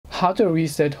How to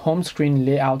reset home screen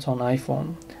layout on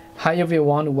iPhone. Hi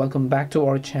everyone, welcome back to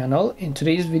our channel. In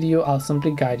today's video I'll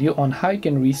simply guide you on how you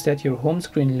can reset your home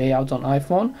screen layout on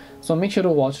iPhone, so make sure to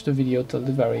watch the video till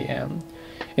the very end.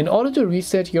 In order to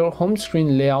reset your home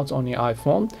screen layout on your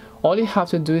iPhone, all you have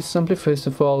to do is simply first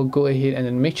of all go ahead and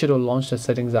then make sure to launch the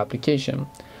settings application.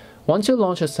 Once you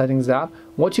launch the settings app,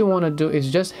 what you want to do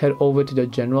is just head over to the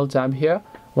general tab here.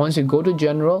 Once you go to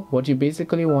general, what you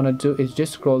basically want to do is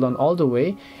just scroll down all the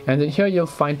way, and then here you'll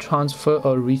find transfer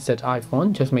or reset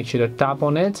iPhone. Just make sure to tap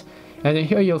on it, and then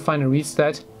here you'll find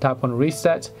reset, tap on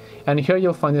reset, and here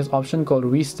you'll find this option called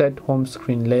reset home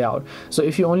screen layout. So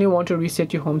if you only want to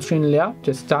reset your home screen layout,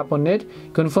 just tap on it,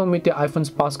 confirm with your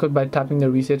iPhone's passcode by tapping the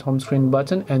reset home screen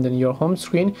button, and then your home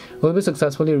screen will be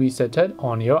successfully resetted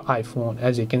on your iPhone,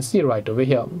 as you can see right over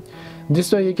here.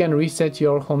 This way you can reset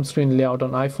your home screen layout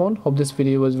on iPhone. Hope this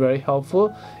video was very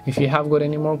helpful. If you have got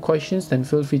any more questions, then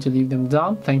feel free to leave them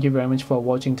down. Thank you very much for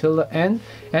watching till the end,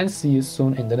 and see you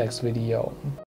soon in the next video.